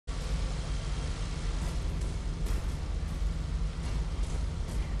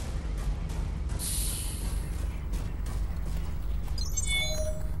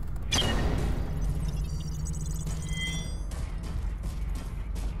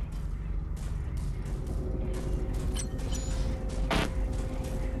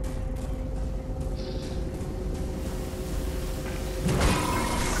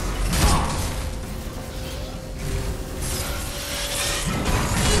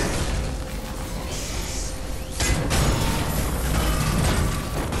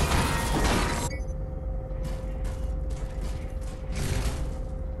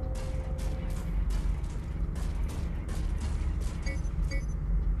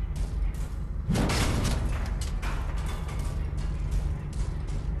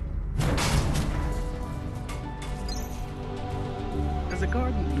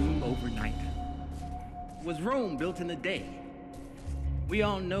garden bloom overnight? Was Rome built in a day? We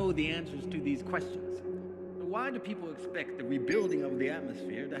all know the answers to these questions. So why do people expect the rebuilding of the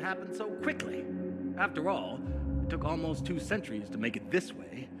atmosphere to happen so quickly? After all, it took almost 2 centuries to make it this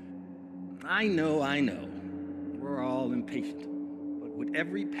way. I know. We're all impatient. But with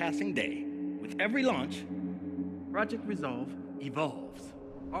every passing day, with every launch, Project Resolve evolves.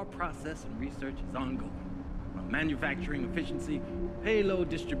 Our process and research is ongoing. From manufacturing efficiency, payload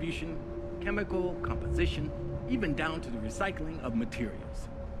distribution, chemical composition, even down to the recycling of materials.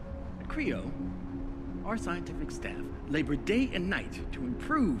 At CREO, our scientific staff labor day and night to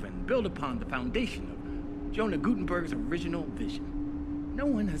improve and build upon the foundation of Jonah Gutenberg's original vision. No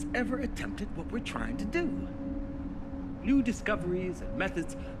one has ever attempted what we're trying to do. New discoveries and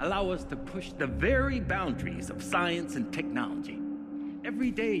methods allow us to push the very boundaries of science and technology.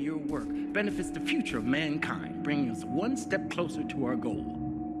 Every day your work benefits the future of mankind, bringing us one step closer to our goal.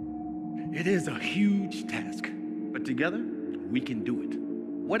 It is a huge task, but together we can do it.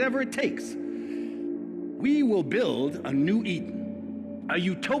 Whatever it takes. We will build a new Eden, a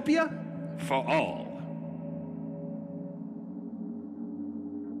utopia for all.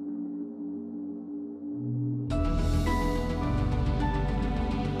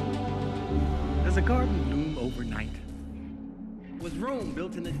 Does a garden bloom overnight? Was Rome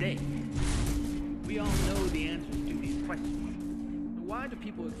built in a day? We all know the answers to these questions. So why do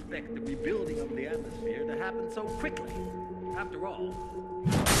people expect the rebuilding of the atmosphere to happen so quickly? After all,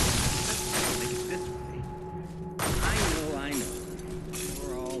 let's make it this way. I know.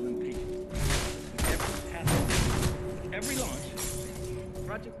 We're all impatient. With every passing day, with every launch,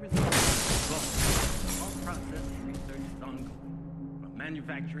 Project Resolve evolves. Our process and research is ongoing. From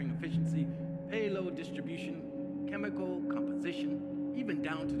manufacturing efficiency, payload distribution, chemical composition, even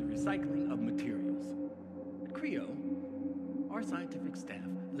down to the recycling of materials. At CREO, our scientific staff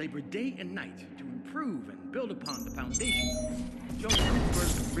labor day and night to improve and build upon the foundation of Jonah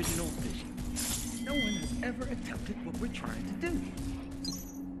Gutenberg's original vision. No one has ever attempted what we're trying to do.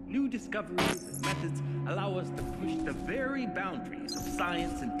 New discoveries and methods allow us to push the very boundaries of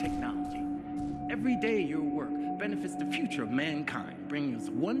science and technology. Every day your work benefits the future of mankind, bringing us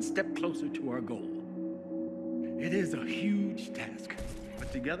one step closer to our goal. It is a huge task,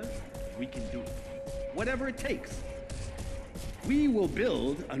 but together we can do it. Whatever it takes. We will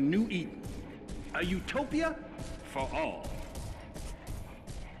build a new Eden, a utopia for all.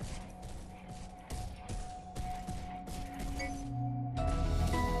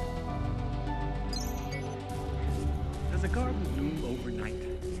 Does a garden bloom overnight?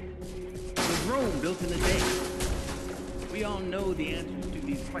 Was Rome built in a day? We all know the answers to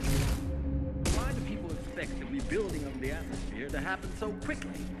these questions. Why do people expect the rebuilding of the atmosphere to happen so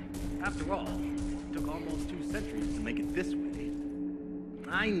quickly? After all, it took almost 2 centuries to make it this way.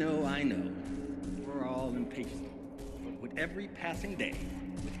 I know. We're all impatient. But with every passing day,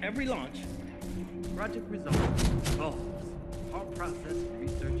 with every launch, Project Resolve evolves. Our process and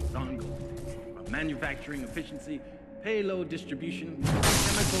research is ongoing. From manufacturing efficiency, payload distribution,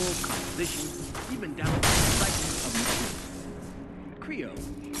 chemical composition, even down to the recycling of materials. At CREO,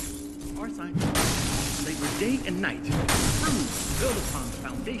 our scientists labor day and night to improve and build upon the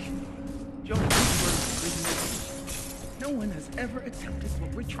foundation of Jonah Gutenberg's original vision. No one has ever attempted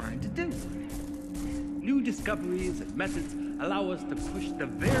what we're trying to do. New discoveries and methods allow us to push the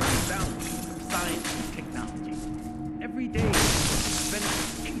very boundaries of science and technology. Every day we benefit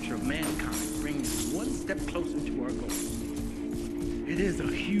the future of mankind, bringing us one step closer to our goal. It is a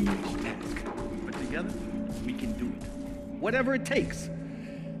huge task, but together we can do it. Whatever it takes.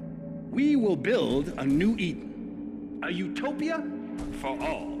 We will build a new Eden, a utopia for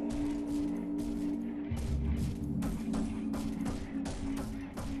all.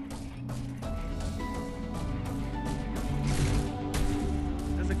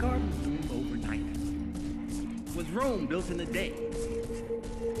 Does a garden bloom overnight? Was Rome built in a day?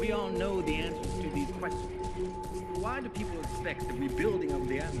 We all know the answers to these questions. Why do people expect the rebuilding of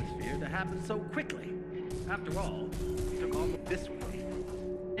the atmosphere to happen so quickly? After all, it took almost this way.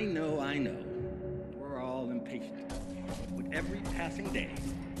 I know. We're all impatient. With every passing day,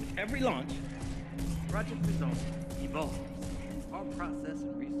 with every launch, Project Resolve evolves. Our process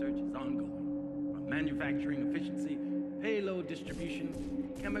and research is ongoing. From manufacturing efficiency, payload distribution,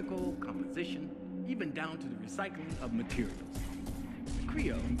 chemical composition, even down to the recycling of materials. At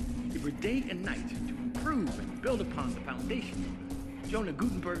CREO, labor day and night to improve and build upon the foundation of Jonah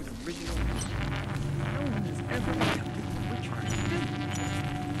Gutenberg's original vision. No one has ever attempted what we're trying to do.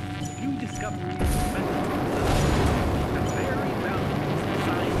 New discoveries and methods the very boundaries of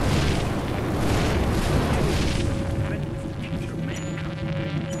science benefits the future of mankind,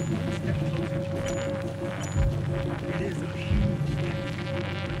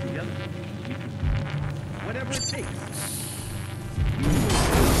 whatever it takes.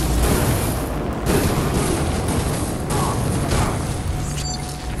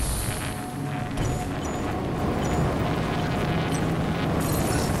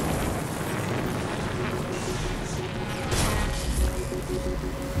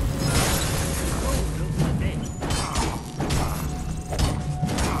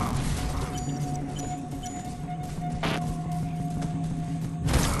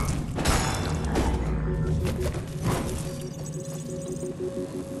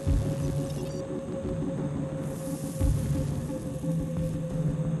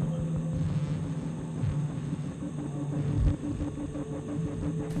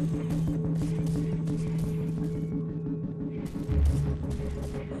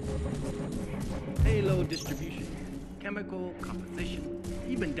 Payload distribution, chemical composition,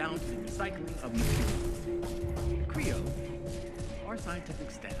 even down to the recycling of materials. CREO, our scientific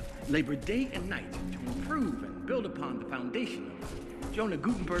staff, labor day and night to improve and build upon the foundation of Jonah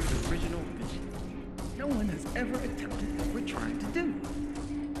Gutenberg's original vision. No one has ever attempted what we're trying to do.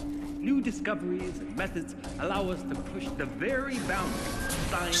 New discoveries and methods allow us to push the very boundaries of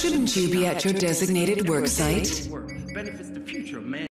science. Shouldn't you be at your designated work site? Benefits the future of man.